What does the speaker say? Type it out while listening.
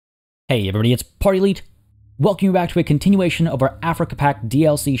Hey everybody, it's Party Elite. Welcome you back to a continuation of our Africa Pack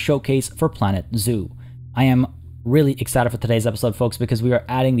DLC showcase for Planet Zoo. I am really excited for today's episode, folks, because we are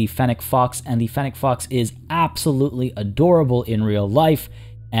adding the Fennec Fox, and the Fennec Fox is absolutely adorable in real life,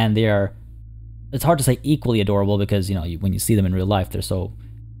 and it's hard to say equally adorable because, when you see them in real life,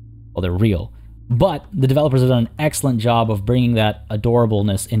 they're real. But the developers have done an excellent job of bringing that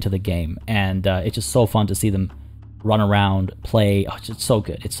adorableness into the game, and it's just so fun to see them run around, play. Oh, it's so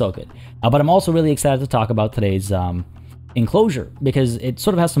good. It's so good. But I'm also really excited to talk about today's enclosure because it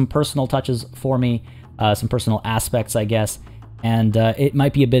sort of has some personal touches for me, some personal aspects, I guess, and it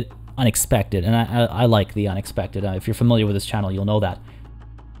might be a bit unexpected, and I like the unexpected. If you're familiar with this channel, you'll know that.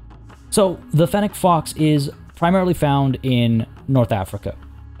 So the Fennec Fox is primarily found in North Africa,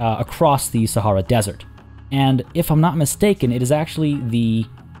 across the Sahara Desert, and if I'm not mistaken, it is actually the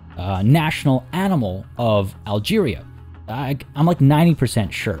national animal of Algeria. I'm like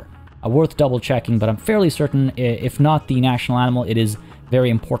 90% sure. Worth double checking, but I'm fairly certain if not the national animal, it is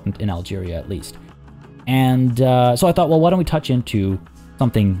very important in Algeria at least. And so I thought, well, why don't we touch into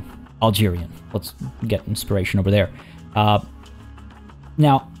something Algerian? Let's get inspiration over there.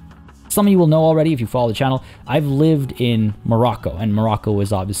 Now, some of you will know already if you follow the channel, I've lived in Morocco, and Morocco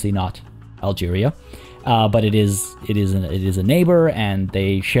is obviously not Algeria. But it is a neighbor, and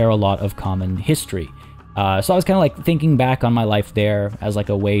they share a lot of common history. So I was kind of like thinking back on my life there as like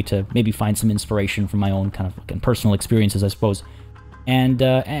a way to maybe find some inspiration from my own kind of personal experiences, I suppose. And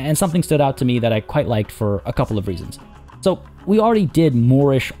something stood out to me that I quite liked for a couple of reasons. So we already did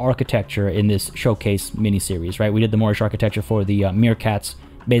Moorish architecture in this showcase miniseries, right? We did the Moorish architecture for the meerkats.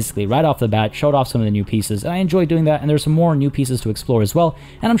 Basically, right off the bat, showed off some of the new pieces, and I enjoyed doing that, and there's some more new pieces to explore as well,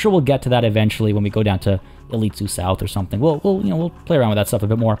 and I'm sure we'll get to that eventually when we go down to Elite Zoo South or something. We'll play around with that stuff a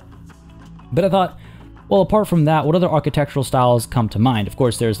bit more. But I thought, well, apart from that, what other architectural styles come to mind? Of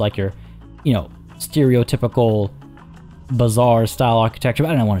course, there's like your, stereotypical bazaar style architecture, but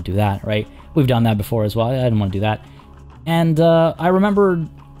I didn't want to do that, right? We've done that before as well. I didn't want to do that. And I remembered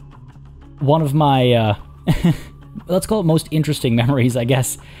one of my let's call it most interesting memories, I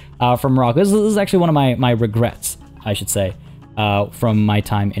guess, from Morocco. This is actually one of my regrets, I should say, from my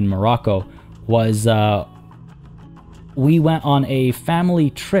time in Morocco, was we went on a family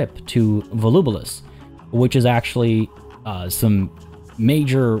trip to Volubilis, which is actually some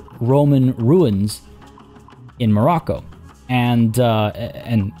major Roman ruins in Morocco. And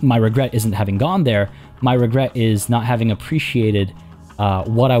my regret isn't having gone there. My regret is not having appreciated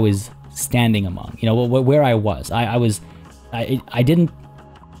what I was standing among, where I was. I didn't,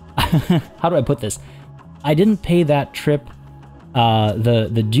 how do I put this? I didn't pay that trip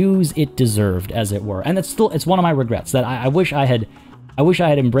the dues it deserved, as it were. And it's one of my regrets that I wish I had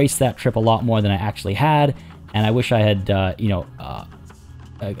embraced that trip a lot more than I actually had. And I wish I had, I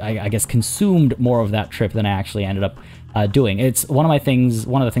guess consumed more of that trip than I actually ended up doing. It's one of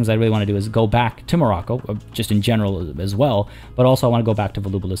the things I really want to do is go back to Morocco, just in general as well, but also I want to go back to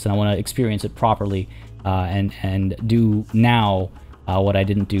Volubilis, and I want to experience it properly and do now what I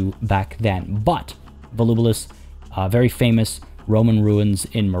didn't do back then. But Volubilis, very famous Roman ruins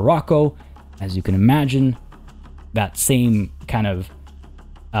in Morocco, as you can imagine, that same kind of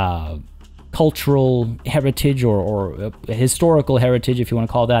cultural heritage or historical heritage, if you want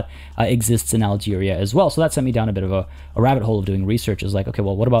to call that, exists in Algeria as well. So that sent me down a bit of a rabbit hole of doing research. Is like, okay,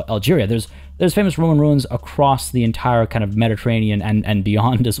 well, what about Algeria? There's famous Roman ruins across the entire kind of Mediterranean and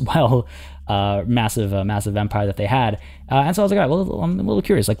beyond as well. Massive empire that they had. And so I was like, all right, well, I'm a little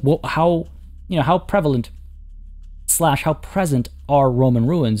curious, like, how prevalent / how present are Roman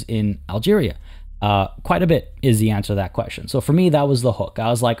ruins in Algeria? Quite a bit is the answer to that question. So for me, that was the hook. I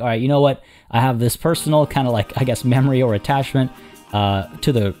was like, all right, you know what? I have this personal kind of like, I guess, memory or attachment to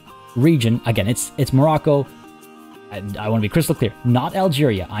the region. Again, it's Morocco. I want to be crystal clear. Not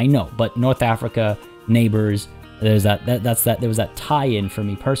Algeria, I know, but North Africa, neighbors. There's there was that tie-in for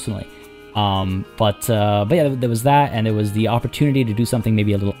me personally. But yeah, there was that, and there was the opportunity to do something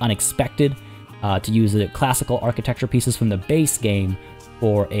maybe a little unexpected, to use the classical architecture pieces from the base game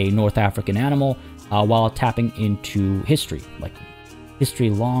for a North African animal, while tapping into history, like history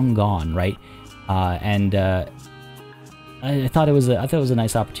long gone, right? And I thought it was a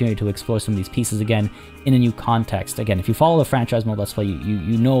nice opportunity to explore some of these pieces again in a new context. Again, if you follow the franchise mode Let's Play,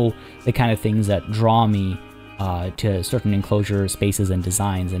 you know the kind of things that draw me to certain enclosure spaces and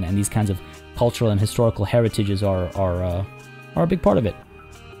designs, and these kinds of cultural and historical heritages are a big part of it.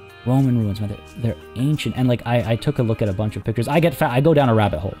 Roman ruins, man, they're ancient, and like I took a look at a bunch of pictures. I go down a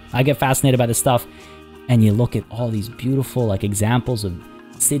rabbit hole. I get fascinated by this stuff, and you look at all these beautiful like examples of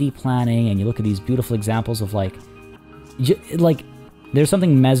city planning, and you look at these beautiful examples of like there's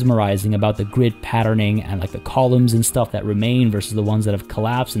something mesmerizing about the grid patterning and like the columns and stuff that remain versus the ones that have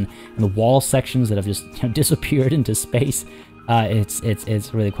collapsed, and the wall sections that have just disappeared into space.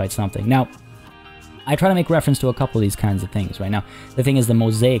 It's really quite something. Now, I try to make reference to a couple of these kinds of things right now. The thing is, the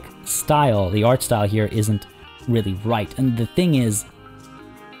mosaic style, the art style here isn't really right. And the thing is,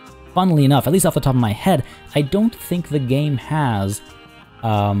 funnily enough, at least off the top of my head, I don't think the game has,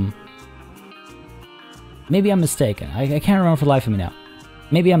 maybe I'm mistaken. I can't remember for the life of me now.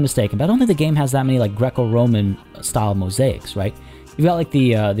 Maybe I'm mistaken, but I don't think the game has that many like Greco-Roman style mosaics, right? You've got like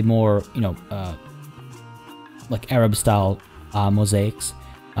the more, you know, like Arab style mosaics.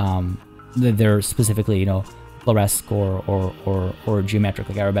 They're specifically, you know, floresque or geometric,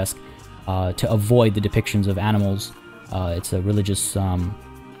 like arabesque, to avoid the depictions of animals. It's a religious kind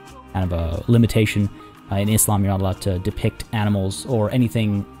of a limitation. In Islam, you're not allowed to depict animals or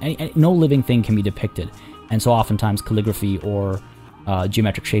anything. No living thing can be depicted, and so oftentimes calligraphy or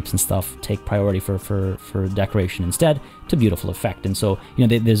geometric shapes and stuff take priority for decoration instead, to beautiful effect. And so, you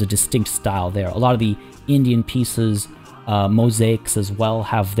know, there's a distinct style there. A lot of the Indian pieces, mosaics as well,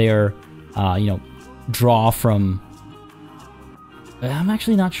 have their you know, draw from... I'm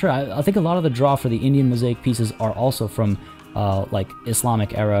actually not sure. I think a lot of the draw for the Indian mosaic pieces are also from like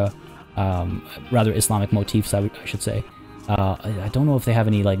Islamic era, rather Islamic motifs, I should say. I don't know if they have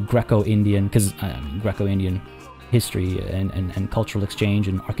any like Greco-Indian, because Greco-Indian history and cultural exchange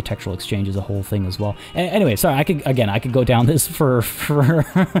and architectural exchange is a whole thing as well. Anyway, sorry, I could go down this for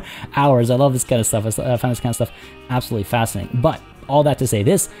hours. I love this kind of stuff. I find this kind of stuff absolutely fascinating. But all that to say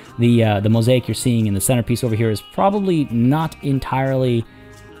this, the mosaic you're seeing in the centerpiece over here is probably not entirely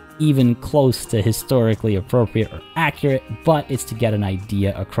even close to historically appropriate or accurate, but it's to get an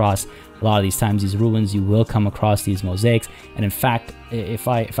idea across. A lot of these times, these ruins, you will come across these mosaics, and in fact, if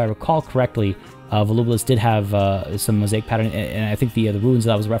I recall correctly, Volubilis did have some mosaic patterning, and I think the ruins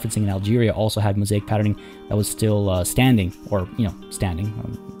that I was referencing in Algeria also had mosaic patterning that was still standing, or, you know, standing,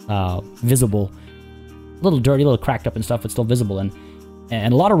 visible. A little dirty, a little cracked up and stuff, but still visible, and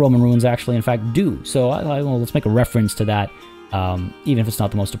a lot of Roman ruins actually, in fact, do. So well, let's make a reference to that, even if it's not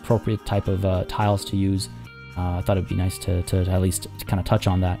the most appropriate type of tiles to use. I thought it'd be nice to at least kind of touch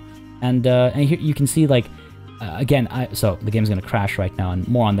on that. And here you can see, like, again, so the game's going to crash right now, and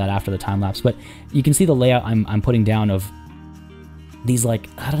more on that after the time lapse, but you can see the layout I'm putting down of these, like,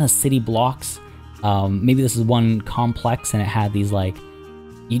 I don't know, city blocks. Maybe this is one complex, and it had these, like,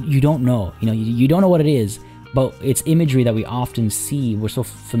 you don't know, you know, you don't know what it is, but it's imagery that we often see. We're so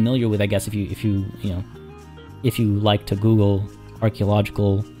familiar with, I guess, if you like to Google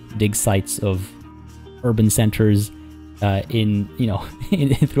archaeological dig sites of urban centers in, you know,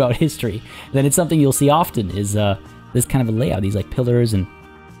 throughout history, then it's something you'll see often is this kind of a layout, these like pillars and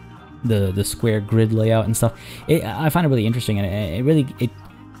the square grid layout and stuff. I find it really interesting, and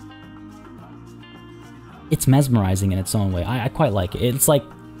it's mesmerizing in its own way. I quite like it. It's like,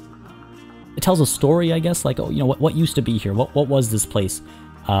 it tells a story, I guess, like, oh, you know, what used to be here? What was this place?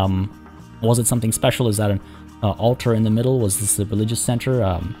 Was it something special? Is that an altar in the middle? Was this a religious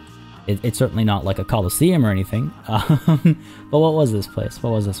center? It's certainly not like a Colosseum or anything. But what was this place?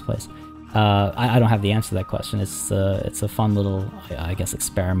 What was this place? I don't have the answer to that question. It's a fun little, I guess,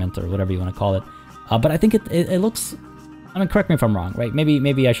 experiment or whatever you want to call it. But I think it looks... I mean, correct me if I'm wrong, right?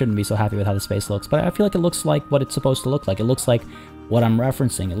 Maybe I shouldn't be so happy with how the space looks, but I feel like it looks like what it's supposed to look like. It looks like what I'm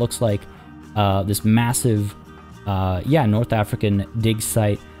referencing. It looks like this massive, North African dig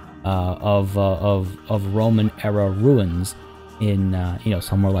site of Roman era ruins in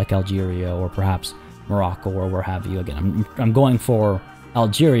somewhere like Algeria or perhaps Morocco or where have you. Again, I'm going for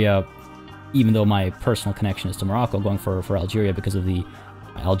Algeria, even though my personal connection is to Morocco. Going for Algeria because of the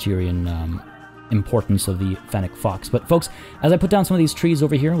Algerian importance of the Fennec Fox. But folks, as I put down some of these trees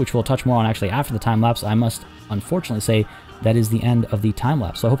over here, which we'll touch more on actually after the time lapse, I must unfortunately say that is the end of the time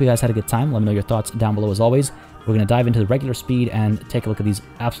lapse. So I hope you guys had a good time. Let me know your thoughts down below as always. We're going to dive into the regular speed and take a look at these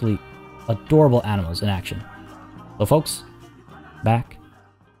absolutely adorable animals in action. So folks, back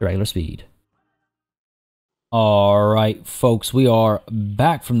to regular speed. Alright folks, we are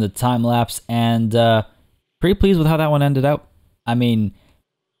back from the time lapse, and pretty pleased with how that one ended out. I mean,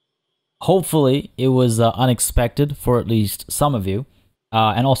 hopefully it was unexpected for at least some of you,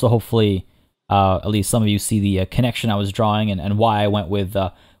 and also hopefully at least some of you see the connection I was drawing and why I went with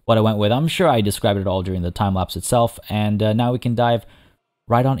what I went with. I'm sure I described it all during the time lapse itself, and now we can dive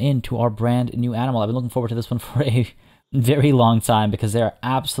right on into our brand new animal. I've been looking forward to this one for a very long time because they're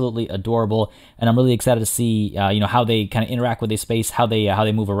absolutely adorable, and I'm really excited to see how they kind of interact with the space, how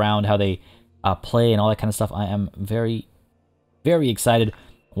they move around, how they play, and all that kind of stuff. I am very, very excited.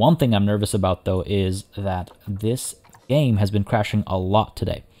 One thing I'm nervous about though is that this game has been crashing a lot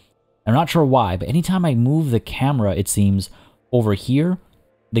today. I'm not sure why, but anytime I move the camera, it seems, over here,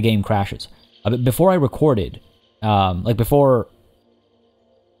 the game crashes. Before I recorded, like before...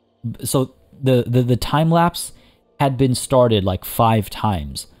 So, the time-lapse had been started like 5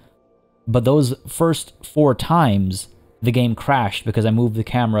 times. But those first 4 times, the game crashed because I moved the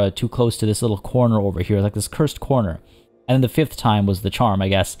camera too close to this little corner over here, like this cursed corner. And then the 5th time was the charm, I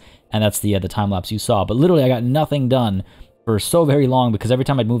guess, and that's the time-lapse you saw. But literally, I got nothing done for so very long because every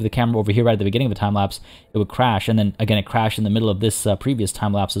time I'd move the camera over here right at the beginning of the time-lapse, it would crash, and then again it crashed in the middle of this previous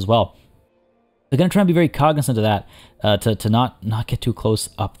time-lapse as well. I'm going to try and be very cognizant of that, to not get too close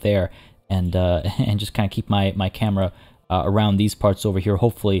up there, and just kind of keep my camera around these parts over here.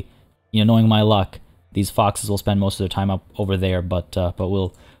 Hopefully, you know, knowing my luck, these foxes will spend most of their time up over there, but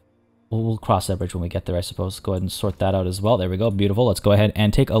we'll cross that bridge when we get there, I suppose. Go ahead and sort that out as well. There we go, beautiful. Let's go ahead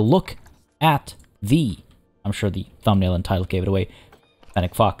and take a look at the, I'm sure the thumbnail and title gave it away,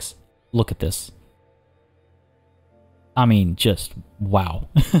 Fennec Fox. Look at this. I mean, just wow.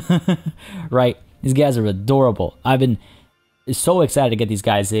 Right? These guys are adorable. I've been so excited to get these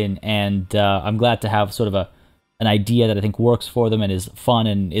guys in, and I'm glad to have sort of an idea that I think works for them and is fun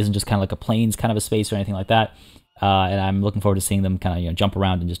and isn't just kind of like a plains kind of a space or anything like that. And I'm looking forward to seeing them kind of, you know, jump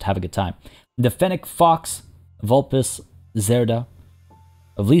around and just have a good time. The Fennec Fox Vulpes zerda,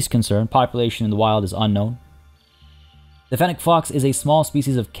 of least concern. Population in the wild is unknown. The Fennec Fox is a small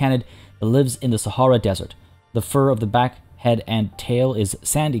species of canid that lives in the Sahara Desert. The fur of the back, head, and tail is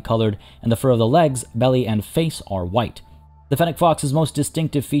sandy colored, and the fur of the legs, belly, and face are white. The Fennec Fox's most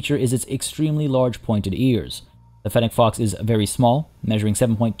distinctive feature is its extremely large pointed ears. The Fennec Fox is very small, measuring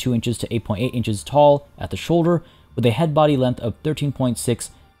 7.2 inches to 8.8 inches tall at the shoulder, with a head-body length of 13.6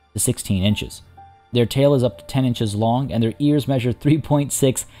 to 16 inches. Their tail is up to 10 inches long, and their ears measure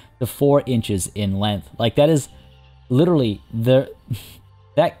 3.6 to 4 inches in length. Like, that is literally that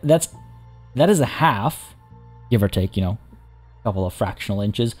is a half, give or take, you know, a couple of fractional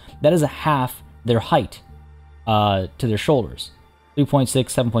inches. That is a half their height to their shoulders. 3.6,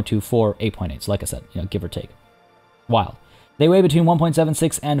 7.2, 4, 8.8. So like I said, you know, give or take. Wild. They weigh between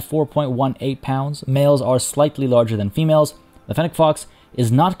 1.76 and 4.18 pounds. Males are slightly larger than females. The Fennec Fox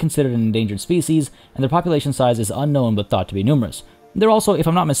is not considered an endangered species, and their population size is unknown but thought to be numerous. They're also, if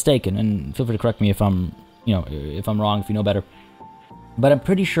I'm not mistaken, and feel free to correct me if I'm, you know, if I'm wrong, if you know better, but I'm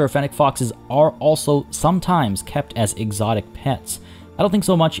pretty sure Fennec Foxes are also sometimes kept as exotic pets. I don't think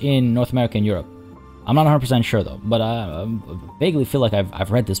so much in North America and Europe. I'm not 100% sure though, but I vaguely feel like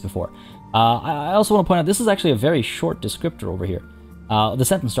I've read this before. I also want to point out, this is actually a very short descriptor over here. The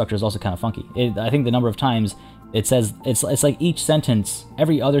sentence structure is also kind of funky. I think the number of times it says, it's like each sentence,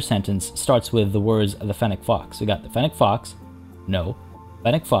 every other sentence starts with the words the Fennec Fox. We got the Fennec Fox, no,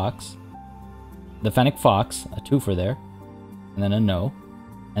 Fennec Fox, the Fennec Fox, a twofer there, and then a no,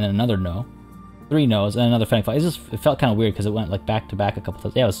 and then another no, 3 no's, and another Fennec Fox. It felt kind of weird because it went like back to back a couple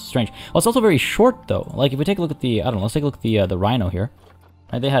times. Yeah, it was strange. Well, it's also very short though. Like if we take a look at the, I don't know, let's take a look at the rhino here.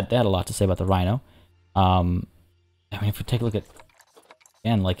 Right, they had a lot to say about the rhino. I mean, if we take a look at,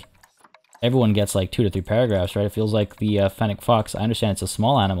 again, like everyone gets like 2 to 3 paragraphs, right? It feels like the Fennec Fox. I understand it's a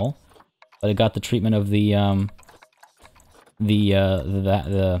small animal, but it got the treatment of the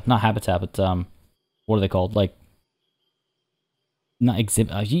not habitat, but what are they called? Like, not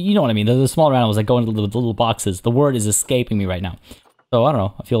exhibit. You know what I mean? The smaller animals that go into the little boxes. The word is escaping me right now. So I don't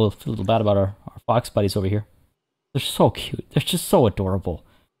know. I feel a little bad about our fox buddies over here. They're so cute. They're just so adorable.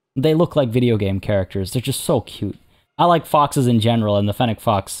 They look like video game characters. They're just so cute. I like foxes in general, and the Fennec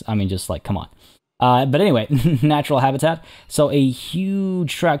Fox, I mean, just like, come on. But anyway, natural habitat. So a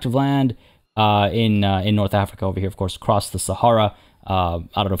huge tract of land in North Africa over here, of course, across the Sahara. I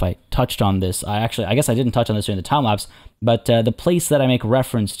don't know if I touched on this. I guess I didn't touch on this during the time lapse, but the place that I make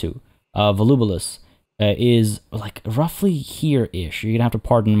reference to, Volubilis, is like roughly here-ish. You're gonna have to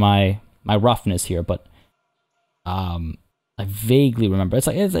pardon my roughness here, but I vaguely remember.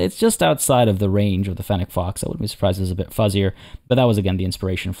 It's just outside of the range of the Fennec Fox. I wouldn't be surprised if it was a bit fuzzier, but that was again the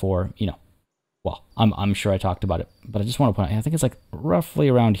inspiration for, you know, well, I'm sure I talked about it, but I just want to point out, I think it's like roughly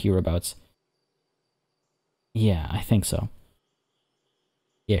around hereabouts. Yeah, I think so.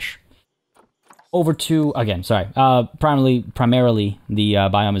 Ish. Over to, again, sorry, primarily the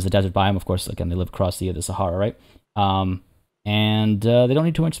biome is the desert biome. Of course, again, they live across the Sahara, right? And they don't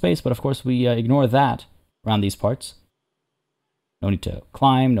need too much space, but of course we ignore that around these parts. No need to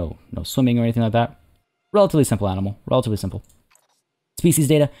climb, no swimming or anything like that. Relatively simple animal, relatively simple. Species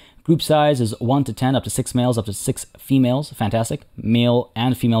data, group size is 1 to 10, up to 6 males, up to 6 females. Fantastic. Male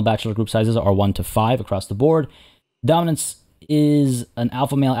and female bachelor group sizes are 1 to 5 across the board. Dominance is an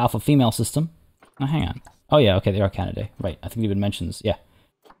alpha male, alpha female system. Now, hang on. Oh yeah, okay, they are Canidae. Right, I think it even mentions, yeah.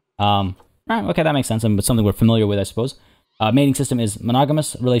 Right, okay, that makes sense, but something we're familiar with, I suppose. Mating system is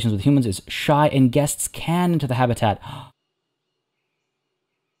monogamous. Relations with humans is shy, and guests can enter the habitat.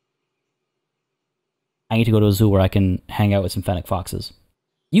 I need to go to a zoo where I can hang out with some Fennec foxes.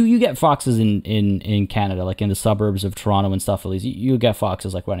 You get foxes in Canada, like in the suburbs of Toronto and stuff. At least you get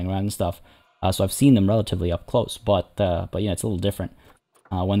foxes like running around and stuff. So I've seen them relatively up close, but yeah, it's a little different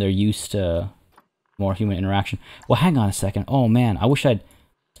when they're used to more human interaction. Well, hang on a second. Oh man, I wish I'd.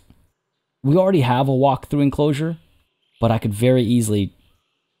 We already have a walk-through enclosure, but I could very easily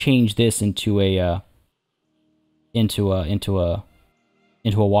change this into a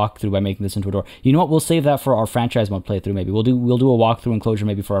walkthrough by making this into a door. You know what? We'll save that for our franchise mode playthrough. Maybe we'll do a walkthrough enclosure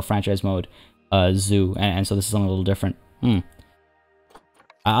maybe for our franchise mode zoo, and so this is something a little different.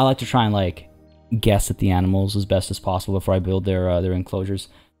 I like to try and like guess at the animals as best as possible before I build their enclosures,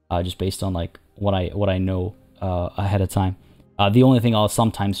 just based on like what I know ahead of time. The only thing I'll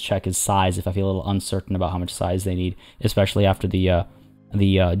sometimes check is size if I feel a little uncertain about how much size they need, especially after the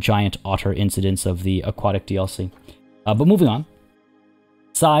giant otter incidents of the aquatic DLC. But moving on.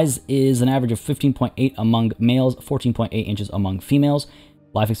 Size is an average of 15.8 among males, 14.8 inches among females.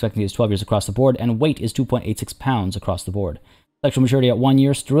 Life expectancy is 12 years across the board, and weight is 2.86 pounds across the board. Sexual maturity at 1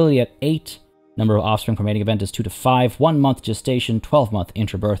 year, sterility at 8. Number of offspring per mating event is 2 to 5. 1 month gestation, 12-month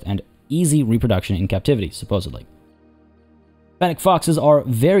interbirth, and easy reproduction in captivity, supposedly. Fennec foxes are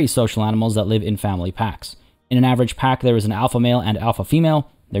very social animals that live in family packs. In an average pack, there is an alpha male and alpha female,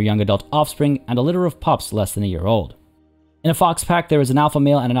 their young adult offspring, and a litter of pups less than a year old. In a fox pack, there is an alpha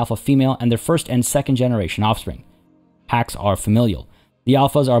male and an alpha female, and their first and second generation offspring. Packs are familial. The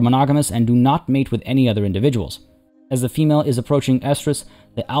alphas are monogamous and do not mate with any other individuals. As the female is approaching estrus,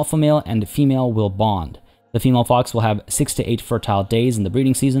 the alpha male and the female will bond. The female fox will have 6 to 8 fertile days in the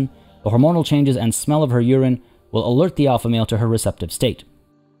breeding season. The hormonal changes and smell of her urine will alert the alpha male to her receptive state.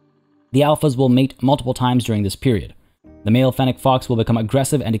 The alphas will mate multiple times during this period. The male Fennec fox will become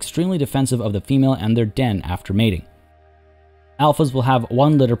aggressive and extremely defensive of the female and their den after mating. Alphas will have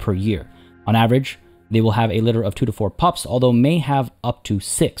 1 litter per year. On average, they will have a litter of 2 to 4 pups, although may have up to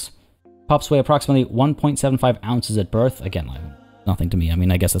 6. Pups weigh approximately 1.75 ounces at birth. Again, like, nothing to me. I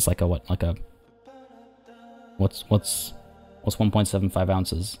mean, I guess it's like a what? Like a what's 1.75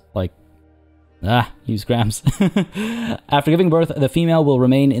 ounces? Like use grams. After giving birth, the female will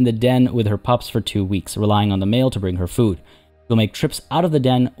remain in the den with her pups for 2 weeks, relying on the male to bring her food. She'll make trips out of the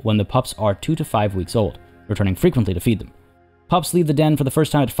den when the pups are 2 to 5 weeks old, returning frequently to feed them. Pups leave the den for the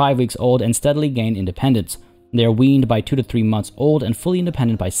first time at 5 weeks old and steadily gain independence. They are weaned by 2 to 3 months old and fully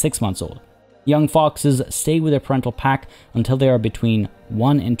independent by 6 months old. Young foxes stay with their parental pack until they are between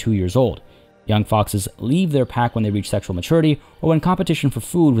 1 and 2 years old. Young foxes leave their pack when they reach sexual maturity or when competition for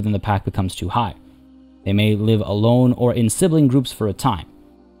food within the pack becomes too high. They may live alone or in sibling groups for a time.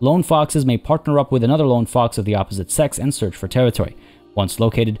 Lone foxes may partner up with another lone fox of the opposite sex and search for territory. Once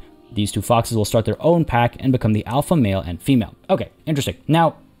located, these 2 foxes will start their own pack and become the alpha male and female. Okay, interesting.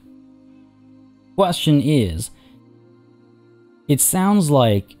 Now, question is, it sounds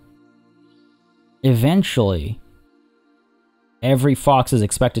like eventually every fox is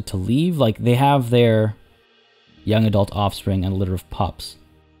expected to leave. Like, they have their young adult offspring and a litter of pups.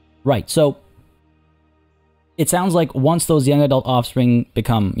 Right, so it sounds like once those young adult offspring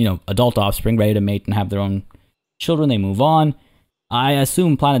become, adult offspring, ready to mate and have their own children, they move on. I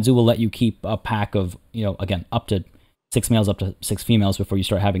assume Planet Zoo will let you keep a pack of, again, up to 6 males, up to 6 females before you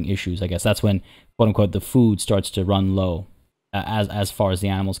start having issues. I guess that's when, quote unquote, the food starts to run low, as far as the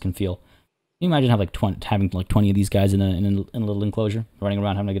animals can feel. Can you imagine having 20 of these guys in a little enclosure, running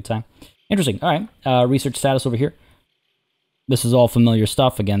around having a good time? Interesting. All right. Research status over here. This is all familiar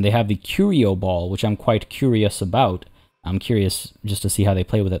stuff. Again, they have the Curio ball, which I'm quite curious about. I'm curious just to see how they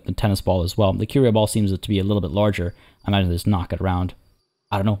play with it. The tennis ball as well. The Curio ball seems to be a little bit larger. I imagine they just knock it around.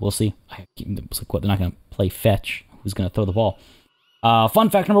 I don't know. We'll see. They're not going to play fetch. Who's going to throw the ball? Fun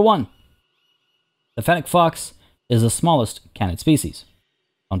fact number 1. The Fennec Fox is the smallest canid species.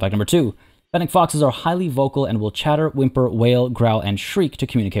 Fun fact number 2. Fennec foxes are highly vocal and will chatter, whimper, wail, growl, and shriek to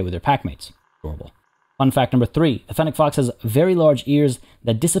communicate with their packmates. Adorable. Fun fact number 3. The Fennec Fox has very large ears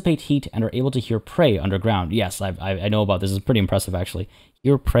that dissipate heat and are able to hear prey underground. Yes, I know about this. It's pretty impressive, actually.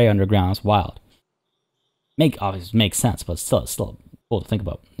 Hear prey underground. It's wild. Obviously makes sense, but still, it's still cool to think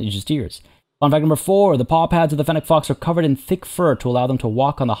about. It's just ears. Fun fact number 4. The paw pads of the Fennec Fox are covered in thick fur to allow them to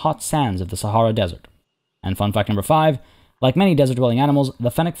walk on the hot sands of the Sahara Desert. And fun fact number 5. Like many desert-dwelling animals, the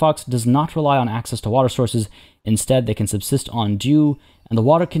Fennec Fox does not rely on access to water sources. Instead, they can subsist on dew and the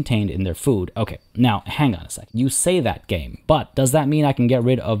water contained in their food. Okay, now, hang on a second. You say that, game, but does that mean I can get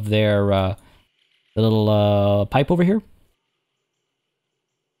rid of their The little pipe over here.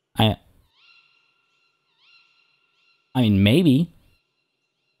 I mean, maybe.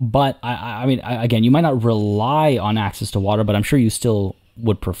 But, I mean, again, you might not rely on access to water, but I'm sure you still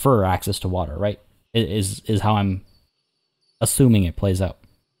would prefer access to water, right? Is how I'm assuming it plays out.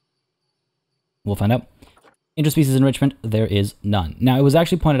 We'll find out. Interspecies enrichment, there is none. Now, it was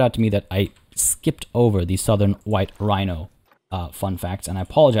actually pointed out to me that I skipped over the southern white rhino fun facts, and I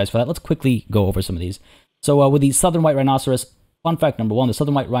apologize for that. Let's quickly go over some of these. So, with the southern white rhinoceros, fun fact number 1, the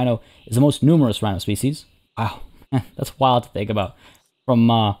southern white rhino is the most numerous rhino species. Wow, that's wild to think about. From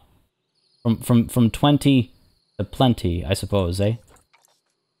 20 to plenty, I suppose, eh?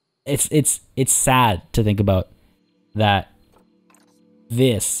 It's sad to think about that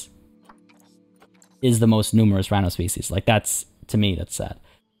this is the most numerous rhino species. Like, that's, to me, that's sad.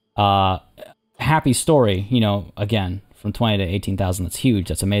 Happy story, you know, again, from 20 to 18,000, that's huge,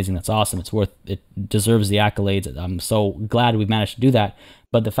 that's amazing, that's awesome, it deserves the accolades. I'm so glad we've managed to do that.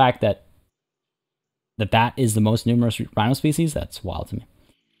 But the fact that that is the most numerous rhino species, that's wild to me.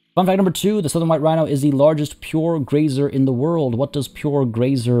 Fun fact number 2, the southern white rhino is the largest pure grazer in the world. What does pure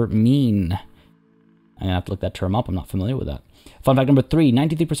grazer mean? I'm gonna have to look that term up, I'm not familiar with that. Fun fact number 3,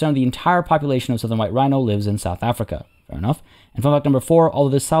 93% of the entire population of southern white rhino lives in South Africa. Fair enough. And fun fact number 4, although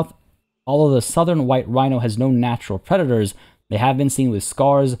the southern white rhino has no natural predators, they have been seen with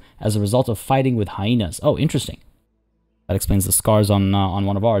scars as a result of fighting with hyenas. Oh, interesting. That explains the scars on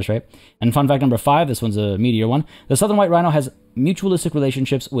one of ours, right? And fun fact number 5, this one's a meteor one. The southern white rhino has mutualistic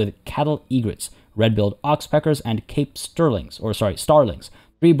relationships with cattle egrets, red-billed oxpeckers, and Cape starlings,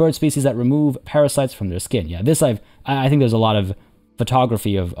 3 bird species that remove parasites from their skin. Yeah, this I think there's a lot of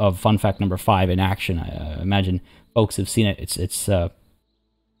photography of fun fact number 5 in action. I imagine folks have seen it.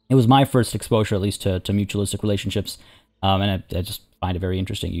 It was my first exposure, at least, to mutualistic relationships, and I just find it very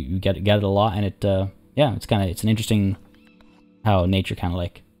interesting. You get it a lot, and it's an interesting how nature kind of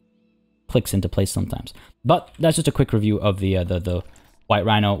like clicks into place sometimes. But that's just a quick review of the white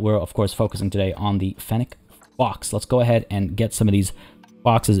rhino. We're of course focusing today on the Fennec Fox. Let's go ahead and get some of these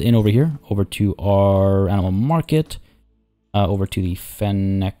foxes in over here, over to our animal market, over to the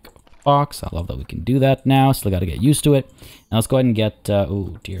Fennec Fox. I love that we can do that now. Still got to get used to it. Now let's go ahead and get.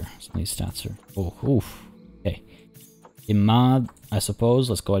 Oh dear, some of these stats are. Oh, oof. Okay, Imad, I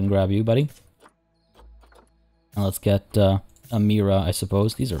suppose. Let's go ahead and grab you, buddy. And let's get Amira, I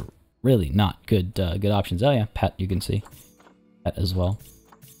suppose. These are really not good options. Oh yeah, Pet, you can see. Pet as well.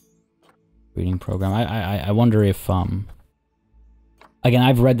 Breeding program. I wonder if again,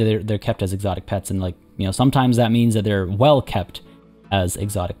 I've read that they're kept as exotic pets, and like, you know, sometimes that means that they're well kept as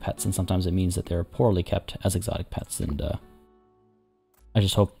exotic pets, and sometimes it means that they're poorly kept as exotic pets, and I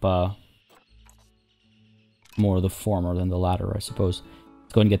just hope more of the former than the latter, I suppose.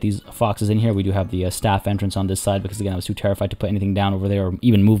 Let's go ahead and get these foxes in here. We do have the staff entrance on this side because, again, I was too terrified to put anything down over there or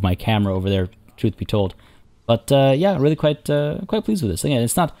even move my camera over there, truth be told. But yeah, really quite pleased with this. Again,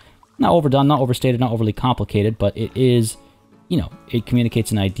 it's not overdone, not overstated, not overly complicated, but it is, you know, it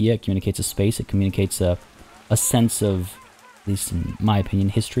communicates an idea, it communicates a space, it communicates a sense of, at least in my opinion,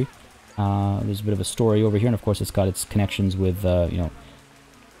 history. There's a bit of a story over here, and of course it's got its connections with, you know,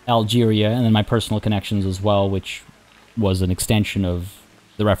 Algeria, and then my personal connections as well, which was an extension of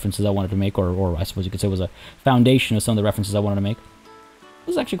the references I wanted to make, or I suppose you could say was a foundation of some of the references I wanted to make. It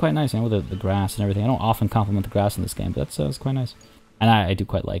was actually quite nice, you know, with the grass and everything. I don't often compliment the grass in this game, but that's quite nice. And I do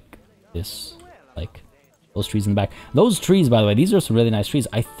quite like this, like, those trees in the back. Those trees, by the way, these are some really nice trees.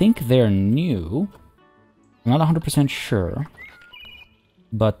 I think they're new. I'm not 100% sure.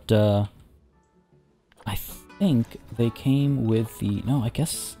 But, I think they came with the... No, I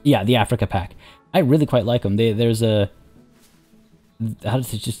guess... Yeah, the Africa pack. I really quite like them. There's a... How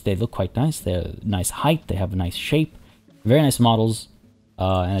does it just... They look quite nice. They're nice height. They have a nice shape. Very nice models.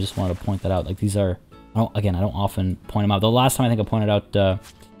 And I just wanted to point that out. Like, these are... Again, I don't often point them out. The last time I think I pointed out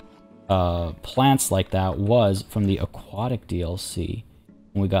plants like that was from the aquatic DLC.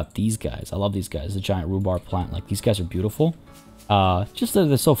 When we got these guys. I love these guys. The giant rhubarb plant. Like, these guys are beautiful. Just that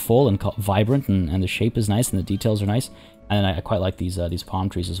they're so full and vibrant, and the shape is nice, and the details are nice. And I quite like these palm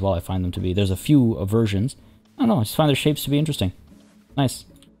trees as well. I find them to be... There's a few versions. I don't know. I just find their shapes to be interesting. Nice.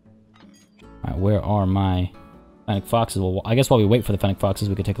 Alright, where are my Fennec Foxes? Well, I guess while we wait for the Fennec Foxes,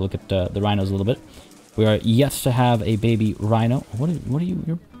 we could take a look at the rhinos a little bit. We are yet to have a baby rhino. What are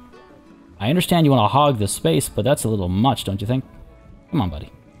you... I understand you want to hog this space, but that's a little much, don't you think? Come on, buddy.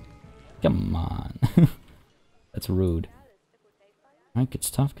 Come on. That's rude. Alright, good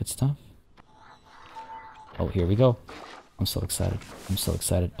stuff, good stuff. Oh, here we go. I'm so excited. I'm so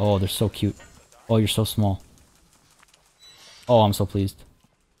excited. Oh, they're so cute. Oh, you're so small. Oh, I'm so pleased.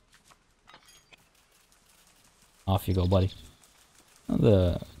 Off you go, buddy.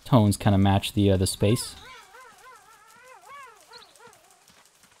 The tones kind of match the space.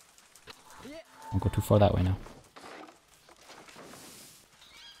 Don't go too far that way now.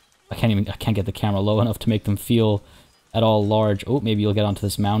 I can't get the camera low enough to make them feel at all large. Oh, maybe you'll get onto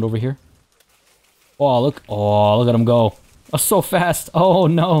this mound over here. Oh, look at him go. Oh, so fast. Oh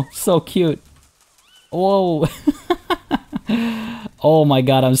no, so cute. Whoa. Oh my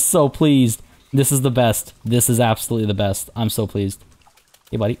god, I'm so pleased. This is the best. This is absolutely the best. I'm so pleased.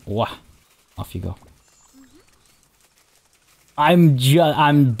 Hey, buddy. Wow. Off you go.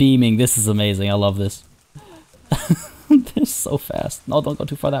 I'm beaming. This is amazing. I love this. They're so fast. No, don't go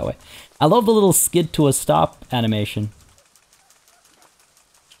too far that way. I love the little skid to a stop animation.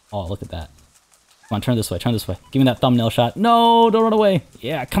 Oh, look at that. Come on, turn this way, turn this way. Give me that thumbnail shot. No, don't run away.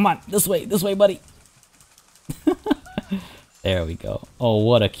 Yeah, come on. This way, buddy. There we go. Oh,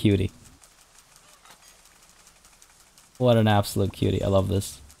 what a cutie. What an absolute cutie. I love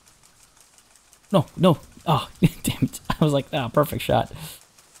this. No, no. Oh, damn it. I was like, ah, perfect shot.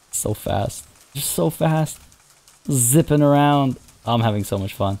 So fast. Just so fast. Zipping around. I'm having so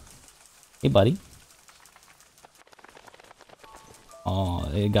much fun. Hey, buddy. Oh,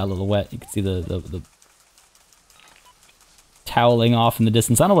 it got a little wet. You can see the toweling off in the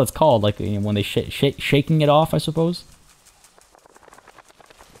distance. I don't know what it's called. Like, you know, when they shaking it off, I suppose.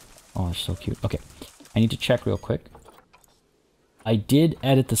 Oh, they're so cute. Okay. I need to check real quick. I did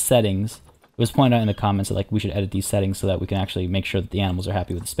edit the settings. It was pointed out in the comments that like we should edit these settings so that we can actually make sure that the animals are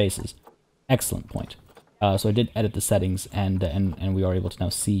happy with the spaces. Excellent point. So I did edit the settings, and we are able to now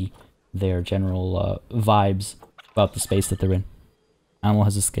see their general vibes about the space that they're in. Animal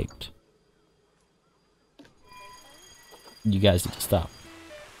has escaped. You guys need to stop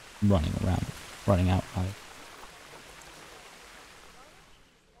running around, running out.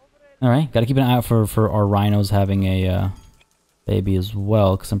 All right, gotta keep an eye out for our rhinos having a baby as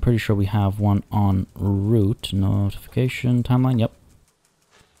well, because I'm pretty sure we have one en route. Notification timeline. Yep.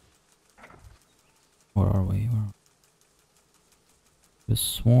 Where are we? I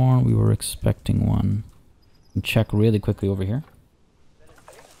sworn we were expecting one. Check really quickly over here.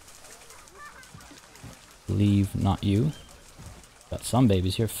 Believe not you. Got some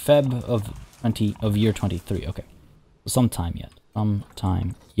babies here. Feb of year 23. Okay. Sometime yet.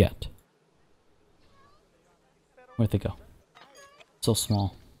 Sometime yet. Where'd they go? So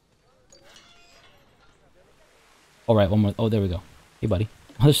small. All right, one more. Oh, there we go. Hey, buddy.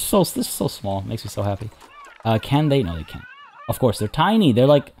 Oh, this is so small. Makes me so happy. Can they? No, they can't. Of course, they're tiny. They're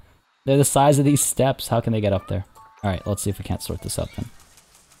the size of these steps. How can they get up there? All right, let's see if we can't sort this out then.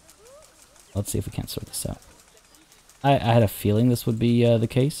 Let's see if we can't sort this out. I had a feeling this would be the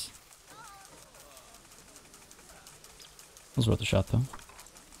case. It was worth a shot, though.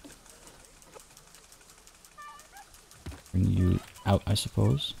 Bring you out, I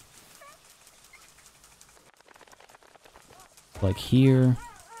suppose. Like here.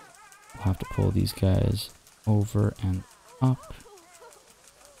 We'll have to pull these guys over and up.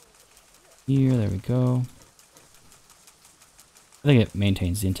 Here, there we go. I think it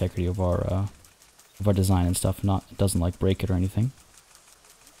maintains the integrity of our design and stuff. It doesn't like break it or anything.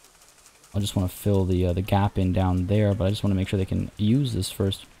 I just want to fill the gap in down there, but I just want to make sure they can use this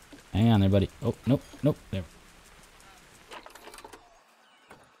first. Hang on there, buddy. Oh, nope, nope, there.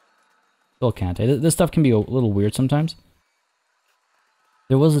 Still can't. This stuff can be a little weird sometimes.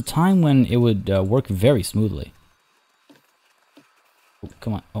 There was a time when it would work very smoothly. Oh,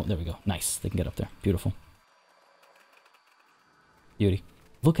 come on. Oh, there we go. Nice. They can get up there. Beautiful. Beauty.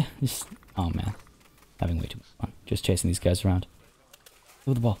 Look at this. Oh, man. Having way too much fun. Just chasing these guys around.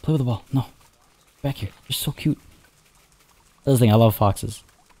 Play with the ball. Play with the ball. No. Back here. You're so cute. That's the thing. I love foxes.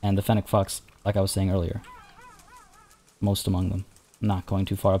 And the Fennec Fox, like I was saying earlier. Most among them. Not going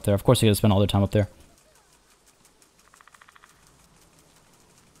too far up there. Of course, you're going to spend all their time up there.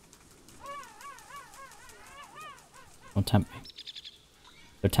 Don't tempt me.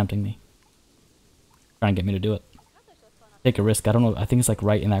 They're tempting me. Trying to get me to do it. Take a risk. I don't know. I think it's like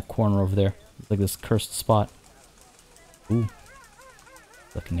right in that corner over there. It's like this cursed spot. Ooh.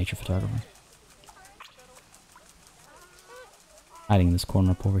 Like a nature photographer. Hiding in this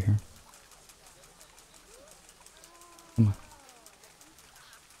corner up over here. Come on.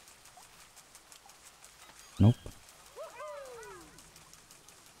 Nope.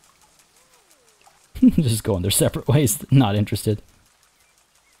 Just going their separate ways. Not interested.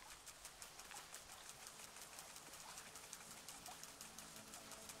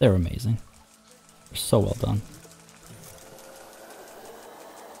 They're amazing. They're so well done.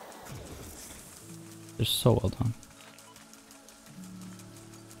 They're so well done.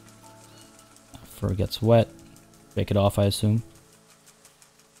 Fur gets wet. Break it off, I assume.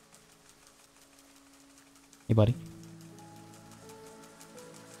 Hey, buddy.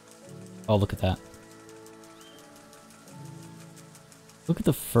 Oh, look at that. Look at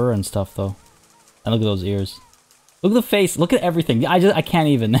the fur and stuff, though. And look at those ears. Look at the face. Look at everything. I can't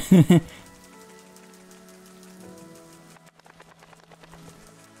even.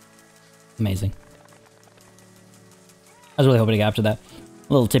 Amazing. I was really hoping to get after that.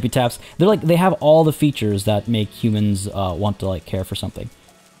 Little tippy taps. They're like, they have all the features that make humans want to like care for something.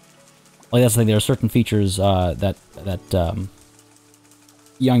 Like that's like there are certain features that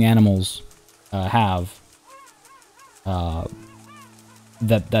young animals have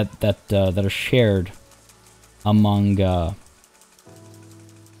that are shared among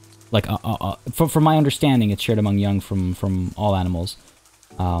from my understanding, it's shared among young from all animals,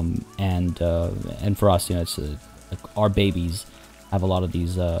 and for us, you know, it's like our babies have a lot of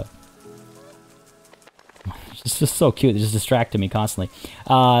these. It's just so cute. They just distracted me constantly.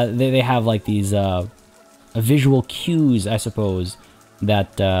 They have like these visual cues, I suppose,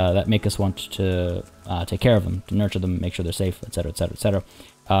 that that make us want to take care of them, to nurture them, make sure they're safe, etc., etc., etc.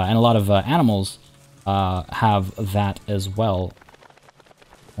 And a lot of animals have that as well.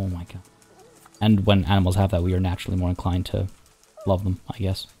 Oh my god! And when animals have that, we are naturally more inclined to love them, I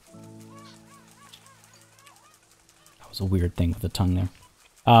guess. That was a weird thing with the tongue there.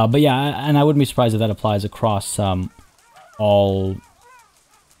 But yeah, and I wouldn't be surprised if that applies across all,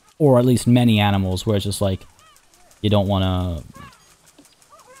 or at least many animals, where it's just like you don't want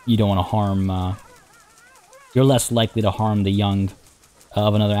to harm. You're less likely to harm the young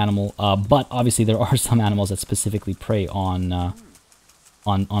of another animal. But obviously, there are some animals that specifically prey on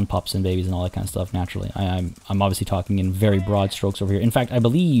pups and babies and all that kind of stuff. Naturally, I'm obviously talking in very broad strokes over here. In fact, I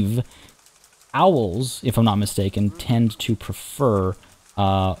believe owls, if I'm not mistaken, tend to prefer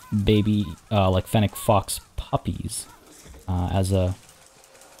baby like Fennec Fox puppies as an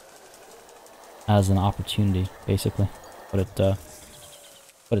opportunity, basically. Put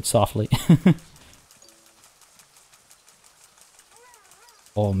it softly.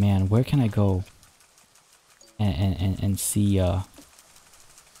 Oh man, where can I go and see and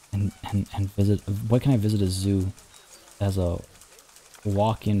visit? Where can I visit a zoo as a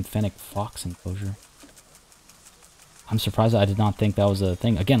walk-in Fennec Fox Enclosure? I'm surprised I did not think that was a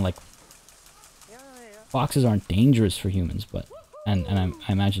thing. Again, like, foxes aren't dangerous for humans, but and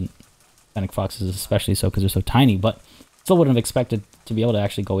I imagine Fennec foxes especially so because they're so tiny, but still wouldn't have expected to be able to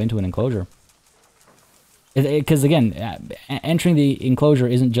actually go into an enclosure. Because again, entering the enclosure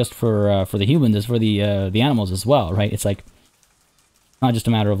isn't just for the humans; it's for the animals as well, right? It's like not just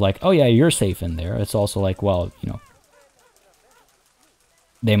a matter of like, oh yeah, you're safe in there. It's also like, well, you know,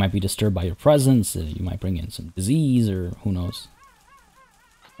 they might be disturbed by your presence. You might bring in some disease, or who knows.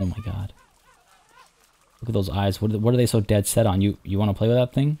 Oh my god! Look at those eyes. What are they so dead set on? You want to play with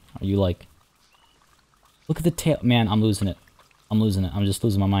that thing? Are you like? Look at the tail, man. I'm losing it. I'm losing it. I'm just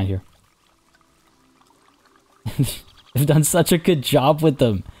losing my mind here. They've done such a good job with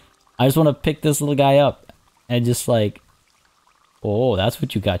them. I just want to pick this little guy up and just like, oh, that's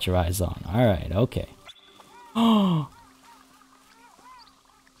what you got your eyes on. All right, okay. Oh.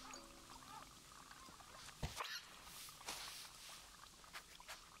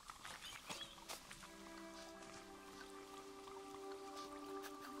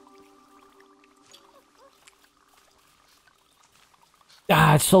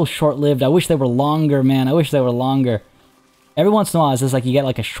 Ah, it's so short-lived. I wish they were longer, man. I wish they were longer. Every once in a while, it's just like you get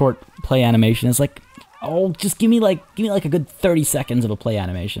like a short play animation. It's like, oh, just give me like a good 30 seconds of a play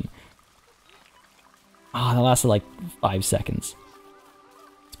animation. Ah, that lasted like 5 seconds.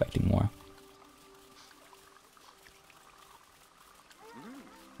 Expecting more.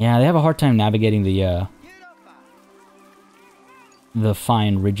 Yeah, they have a hard time navigating the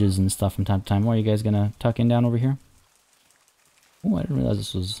fine ridges and stuff from time to time. Why are you guys gonna tuck in down over here? Oh, I didn't realize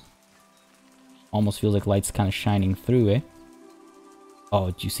this was... Almost feels like light's kind of shining through, eh? Oh,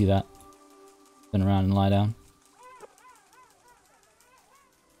 did you see that? Spin around and lie down.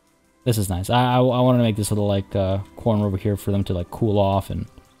 This is nice. I wanted to make this little, like, corner over here for them to, like, cool off and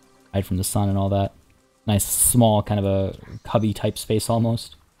hide from the sun and all that. Nice, small, kind of a cubby-type space,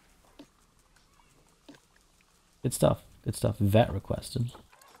 almost. Good stuff. Good stuff. Vet requested.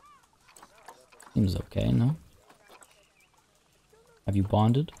 Seems okay, no? Have you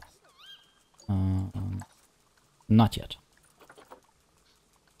bonded? Not yet.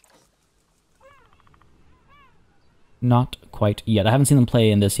 Not quite yet. I haven't seen them play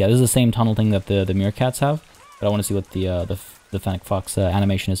in this yet. This is the same tunnel thing that the meerkats have, but I want to see what the Fennec Fox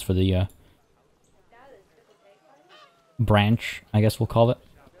animation is for the branch, I guess we'll call it.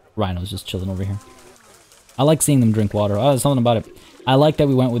 Rhino's just chilling over here. I like seeing them drink water. Something about it. I like that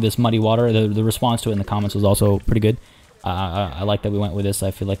we went with this muddy water. The response to it in the comments was also pretty good. I like that we went with this.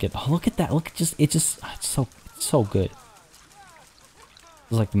 I feel like it. Oh, look at that! Look at it's so good.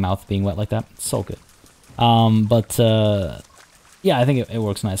 It's like the mouth being wet like that. It's so good. Yeah, I think it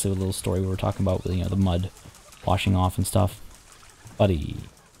works nicely with the little story we were talking about with, you know, the mud washing off and stuff. Buddy,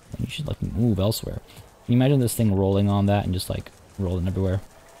 you should like move elsewhere. Can you imagine this thing rolling on that and just like rolling everywhere?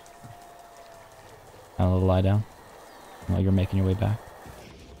 Have a little lie down while you're making your way back.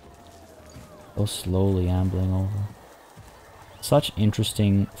 Go slowly ambling over. Such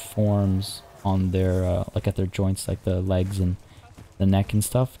interesting forms on their, like at their joints, like the legs and the neck and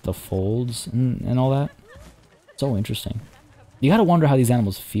stuff, the folds and all that. So interesting. You gotta wonder how these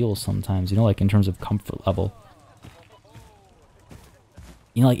animals feel sometimes, you know, like in terms of comfort level.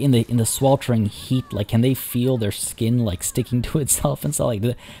 You know, like in the sweltering heat, like can they feel their skin like sticking to itself and stuff like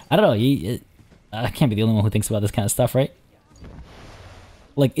that? I don't know. I can't be the only one who thinks about this kind of stuff, right?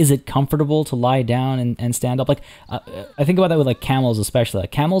 Like, is it comfortable to lie down and stand up? Like, I think about that with like camels especially.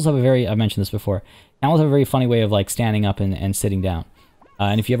 Like, camels have a very, I've mentioned this before, camels have a very funny way of like standing up and sitting down.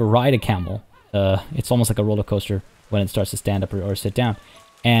 And if you ever ride a camel, it's almost like a roller coaster when it starts to stand up or sit down.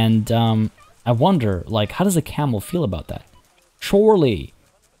 And I wonder, like, how does a camel feel about that? Surely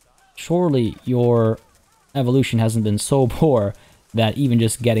your evolution hasn't been so poor that even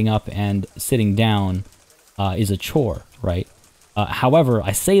just getting up and sitting down is a chore, right? However,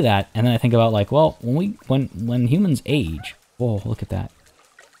 I say that, and then I think about like, well, when humans age, whoa, look at that.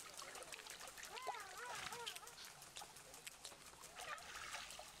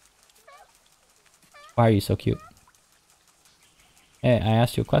 Why are you so cute? Hey, I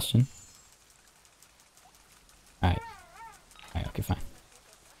asked you a question. Alright. Alright, okay, fine.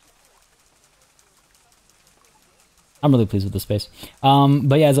 I'm really pleased with the space.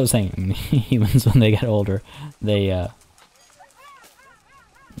 But yeah, as I was saying, humans, when they get older, they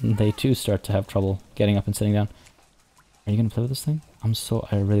too start to have trouble getting up and sitting down. Are you gonna play with this thing? I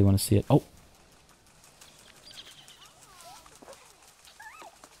really want to see it. Oh!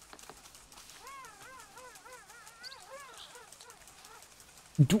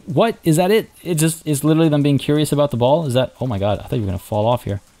 What? Is that it? It just is literally them being curious about the ball? Is that... Oh my god, I thought you were gonna fall off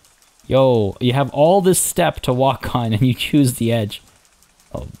here. Yo, you have all this step to walk on and you choose the edge.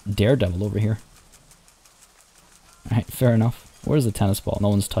 Oh, Daredevil over here. Alright, fair enough. Where's the tennis ball? No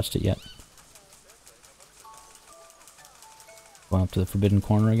one's touched it yet. Going up to the forbidden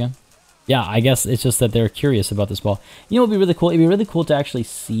corner again. Yeah, I guess it's just that they're curious about this ball. You know what would be really cool? It'd be really cool to actually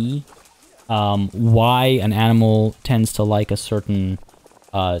see why an animal tends to like a certain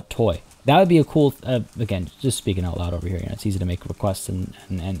toy. That would be a cool, again, just speaking out loud over here, you know, it's easy to make requests and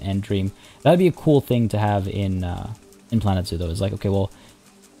dream. That would be a cool thing to have in Planet Zoo, though. It's like, okay, well,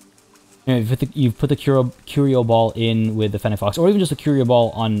 you know, if you put the curio ball in with the Fennec Fox, or even just a curio ball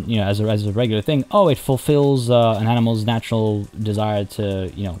on, you know, as a regular thing. Oh, it fulfills an animal's natural desire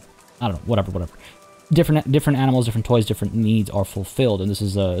to, you know, I don't know, whatever. Different animals, different toys, different needs are fulfilled, and this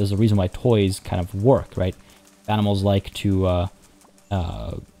is a reason why toys kind of work, right? Animals like to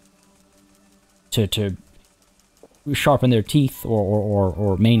sharpen their teeth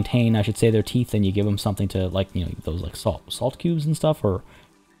or maintain, I should say, their teeth, and you give them something to, like, you know, those like salt cubes and stuff, or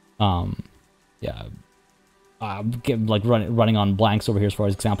like running on blanks over here as far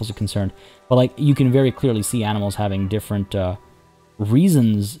as examples are concerned. But like, you can very clearly see animals having different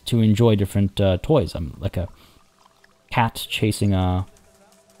reasons to enjoy different toys. Like a cat chasing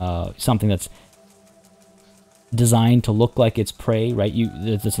something that's designed to look like it's prey, right?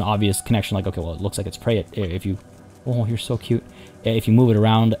 It's an obvious connection, like, okay, well, it looks like it's prey. If you, oh, you're so cute. If you move it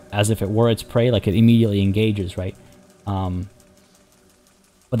around as if it were its prey, like, it immediately engages, right?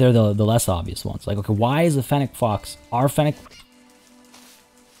 But they're the less obvious ones. Like, okay, why is the Fennec Fox, our Fennec...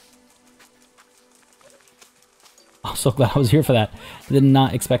 I'm so glad I was here for that. I did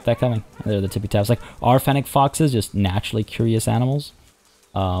not expect that coming. They're the tippy taps. Like, are Fennec Foxes just naturally curious animals?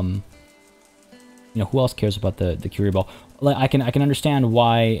 You know, who else cares about the curio ball? Like, I can understand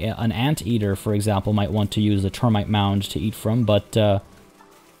why an anteater, for example, might want to use the termite mound to eat from, but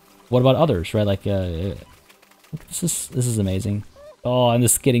what about others, right? Like, this is amazing. Oh, and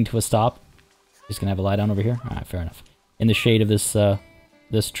this getting to a stop. Just gonna have a lie down over here. All right, fair enough. In the shade of this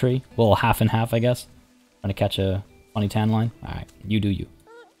this tree, well, half and half, I guess. Trying to catch a funny tan line. All right, you do you.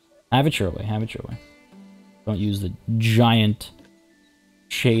 Have it your way. Have it your way. Don't use the giant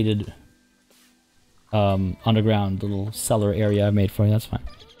shaded underground little cellar area I made for you. That's fine.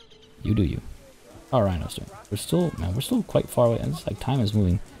 You do you. All right, rhinos doing. We're still quite far away. It's like time is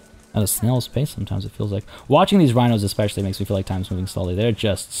moving at a snail's pace. Sometimes it feels like watching these rhinos, especially, makes me feel like time's moving slowly. They're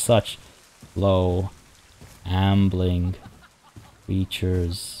just such low Ambling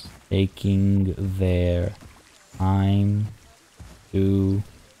creatures taking their time to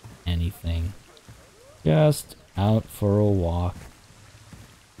anything. Just out for a walk.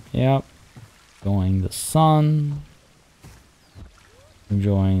 Yep. Enjoying the sun.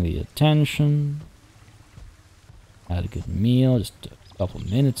 Enjoying the attention. Had a good meal just a couple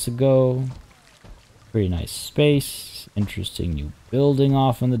minutes ago. Pretty nice space. Interesting new building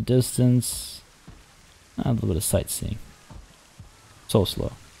off in the distance. A little bit of sightseeing. So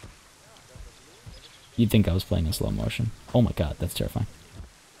slow. You'd think I was playing in slow motion. Oh my god, that's terrifying.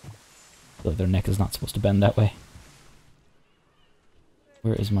 Though their neck is not supposed to bend that way.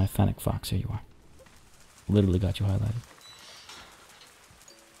 Where is my Fennec Fox? Here you are. Literally got you highlighted.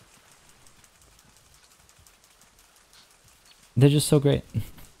 They're just so great.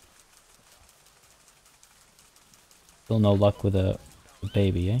 Still no luck with a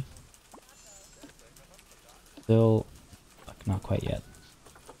baby, eh? Still, not quite yet.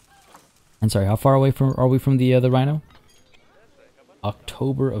 And sorry, how far away are we from the rhino?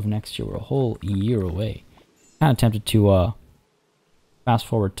 October of next year. We're a whole year away. Kind of tempted to fast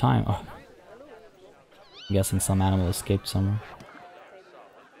forward time. Oh. I'm guessing some animal escaped somewhere.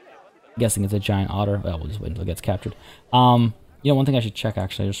 I'm guessing it's a giant otter. Well, we'll just wait until it gets captured. You know, one thing I should check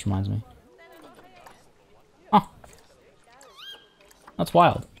actually, it just reminds me. Huh. That's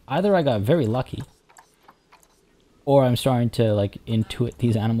wild. Either I got very lucky, or I'm starting to like intuit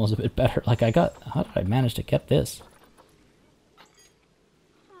these animals a bit better. Like how did I manage to get this?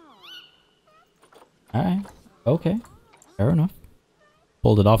 Alright. Okay. Fair enough.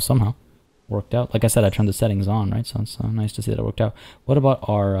 Pulled it off somehow. Worked out. Like I said, I turned the settings on, right? So it's nice to see that it worked out. What about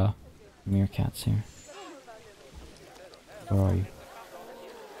our meerkats here? Where are you?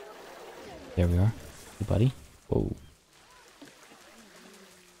 There we are. Hey, buddy. Whoa.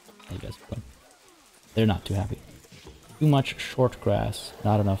 How you guys doing? They're not too happy. Too much short grass.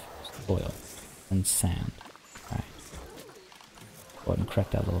 Not enough soil. And sand. Alright. Go ahead and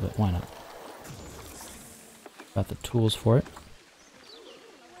correct that a little bit. Why not? Got the tools for it.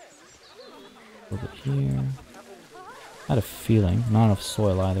 A little bit here. Had a feeling. Not enough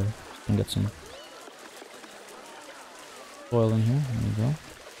soil either. Can get some soil in here. There we go.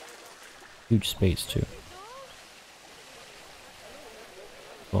 Huge space too.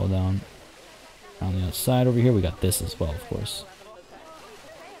 Fall down. On the other side over here, we got this as well, of course.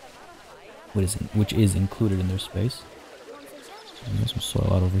 Which is included in their space. And there's some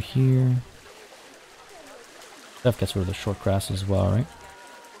soil out over here. Stuff gets rid of the short grass as well, right?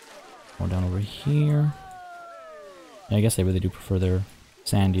 More down over here. Yeah, I guess they really do prefer their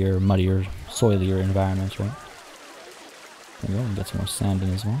sandier, muddier, soilier environments, right? There we go, and get some more sand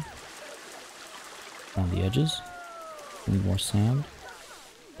in as well. Around the edges. Need more sand.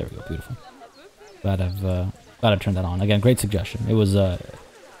 There we go, beautiful. Glad I've turned that on. Again, great suggestion. It was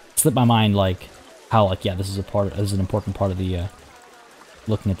slipped my mind like how like yeah, this is an important part of the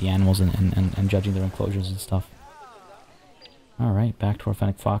looking at the animals and judging their enclosures and stuff. Alright, back to our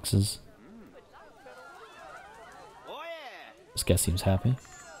Fennec Foxes. This guy seems happy.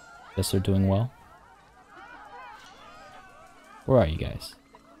 Guess they're doing well. Where are you guys?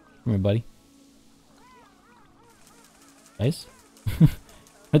 Come here, buddy. Guys?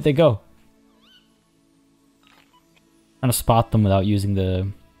 Where'd they go? Trying to spot them without using the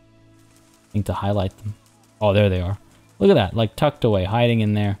thing to highlight them. Oh, there they are. Look at that, like tucked away, hiding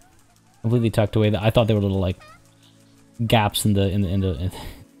in there, completely tucked away. I thought they were little like gaps in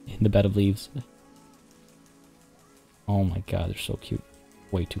the bed of leaves. Oh my god, they're so cute.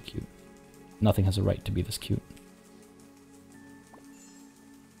 Way too cute. Nothing has a right to be this cute.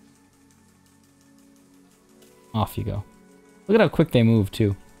 Off you go. Look at how quick they move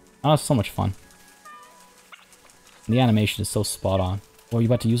too. Oh, it's so much fun. And the animation is so spot on. Oh, are you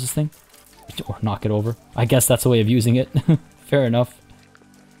about to use this thing? Or knock it over? I guess that's a way of using it. Fair enough.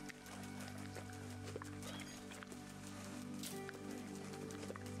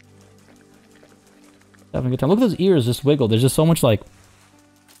 Having a good time. Look at those ears just wiggle. There's just so much like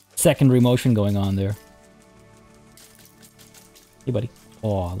secondary motion going on there. Hey, buddy.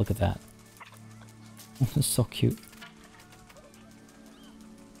 Oh, look at that. This is so cute.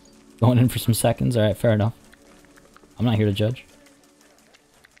 Going in for some seconds. Alright, fair enough. I'm not here to judge.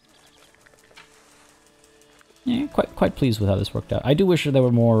 Yeah, quite pleased with how this worked out. I do wish there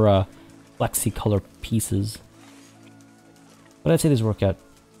were more flexi color pieces. But I'd say these work out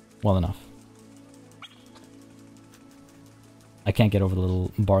well enough. I can't get over the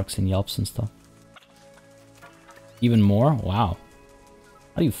little barks and yelps and stuff. Even more? Wow.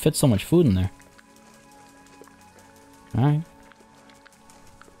 How do you fit so much food in there? Alright.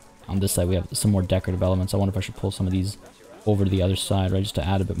 on this side we have some more decorative elements. I wonder if I should pull some of these over to the other side, right? Just to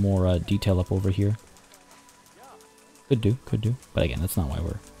add a bit more detail up over here. Could do, could do. But again, that's not why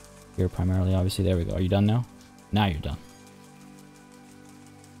we're here primarily, obviously. There we go. Are you done now? Now you're done.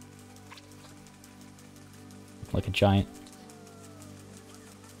 Like a giant.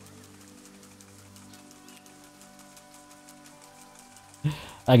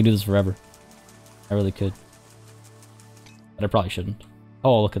 I could do this forever. I really could. But I probably shouldn't.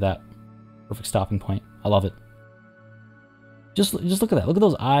 Oh, look at that. Perfect stopping point. I love it. Just look at that. Look at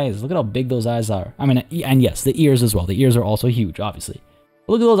those eyes. Look at how big those eyes are. I mean, and yes, the ears as well. The ears are also huge, obviously.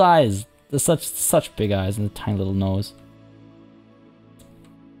 But look at those eyes. There's such big eyes and a tiny little nose.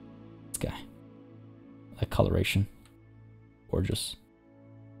 This guy. That coloration. Gorgeous.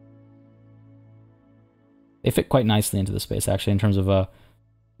 They fit quite nicely into the space, actually, in terms of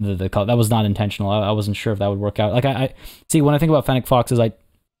the color. That was not intentional. I wasn't sure if that would work out. Like, I see, when I think about Fennec Foxes, I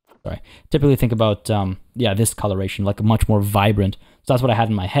typically think about, yeah, this coloration, like a much more vibrant. So that's what I had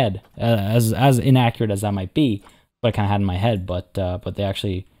in my head, as inaccurate as that might be, what I kind of had in my head, but they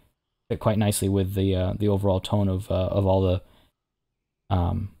actually fit quite nicely with the overall tone of all the,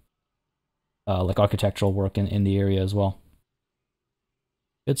 like architectural work in the area as well.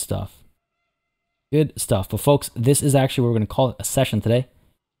 Good stuff. Good stuff. But folks, this is actually where we're going to call it a session today.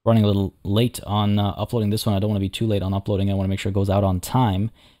 Running a little late on uploading this one. I don't want to be too late on uploading. I want to make sure it goes out on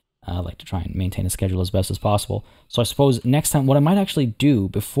time. I like to try and maintain a schedule as best as possible. So I suppose next time, what I might actually do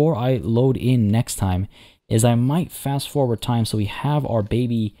before I load in next time is I might fast forward time so we have our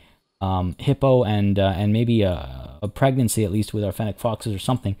baby hippo and maybe a pregnancy at least with our Fennec Foxes or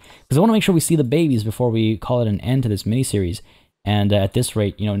something. Because I want to make sure we see the babies before we call it an end to this miniseries. And at this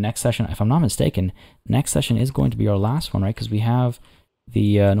rate, you know, next session, if I'm not mistaken, next session is going to be our last one, right? Because we have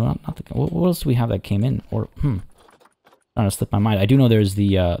the, no, not the, what else do we have that came in? Or, trying to slip my mind. I do know there's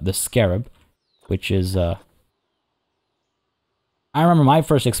the scarab, which is, I remember my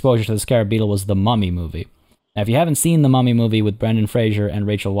first exposure to the scarab beetle was the Mummy movie. Now, if you haven't seen the Mummy movie with Brendan Fraser and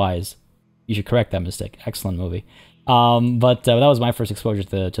Rachel Weisz, you should correct that mistake. Excellent movie. But that was my first exposure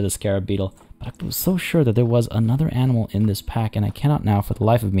to the scarab beetle. But I was so sure that there was another animal in this pack, and I cannot now, for the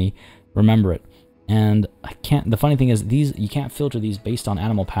life of me, remember it. And I can't. The funny thing is, you can't filter these based on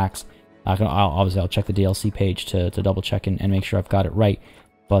animal packs. Obviously, I'll check the DLC page to double check and make sure I've got it right.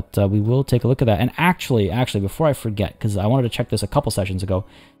 But we will take a look at that. And actually, before I forget, because I wanted to check this a couple sessions ago,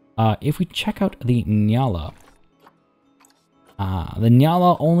 if we check out the Nyala. The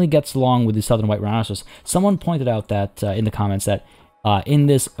Nyala only gets along with the southern white rhinoceros. Someone pointed out that in the comments that in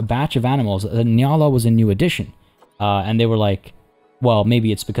this batch of animals, the Nyala was a new addition. And they were like, well,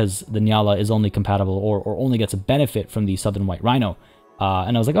 maybe it's because the Nyala is only compatible or only gets a benefit from the southern white rhino.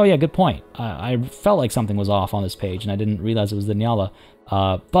 And I was like, oh yeah, good point. I felt like something was off on this page, and I didn't realize it was the Nyala.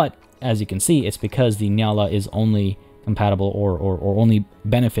 But as you can see, it's because the Nyala is only compatible or only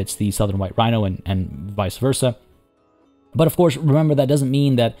benefits the southern white rhino and vice versa. But of course, remember, that doesn't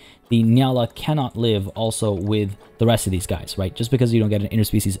mean that the Nyala cannot live also with the rest of these guys, right? Just because you don't get an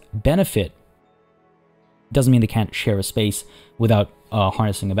interspecies benefit doesn't mean they can't share a space without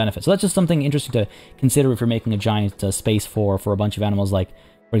harnessing a benefit. So that's just something interesting to consider if you're making a giant space for a bunch of animals, like,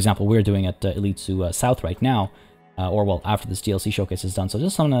 for example, we're doing at Elite Zoo South right now, or, well, after this DLC showcase is done. So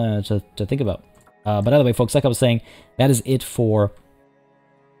just something to think about. But either way, folks, like I was saying, that is it for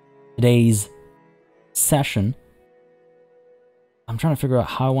today's session. I'm trying to figure out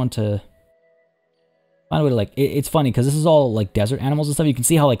how I want to find a way to, like, it's funny because this is all like desert animals and stuff. You can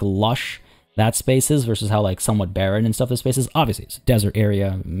see how like lush that space is versus how like somewhat barren and stuff this space is. Obviously, it's a desert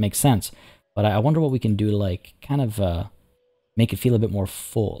area, makes sense. But I wonder what we can do to like kind of make it feel a bit more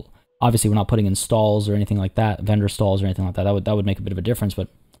full. Obviously, we're not putting in stalls or anything like that, vendor stalls or anything like that. That would make a bit of a difference, but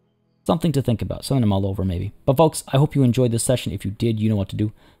something to think about, something to mull over maybe. But folks, I hope you enjoyed this session. If you did, you know what to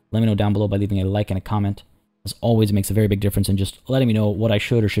do. Let me know down below by leaving a like and a comment. As always, it makes a very big difference in just letting me know what I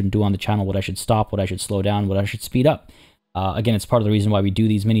should or shouldn't do on the channel, what I should stop, what I should slow down, what I should speed up. Again, it's part of the reason why we do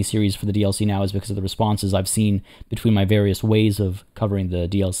these mini-series for the DLC now is because of the responses I've seen between my various ways of covering the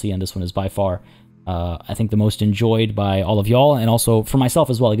DLC, and this one is by far, I think, the most enjoyed by all of y'all, and also for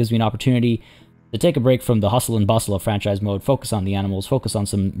myself as well. It gives me an opportunity to take a break from the hustle and bustle of franchise mode, focus on the animals, focus on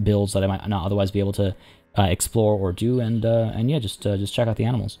some builds that I might not otherwise be able to explore or do, and yeah, just check out the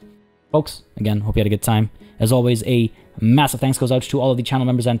animals. Folks, again, hope you had a good time. As always, a massive thanks goes out to all of the channel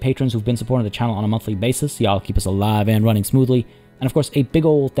members and patrons who've been supporting the channel on a monthly basis. Y'all keep us alive and running smoothly. And of course, a big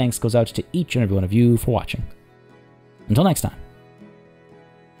old thanks goes out to each and every one of you for watching. Until next time,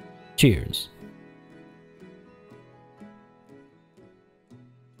 cheers.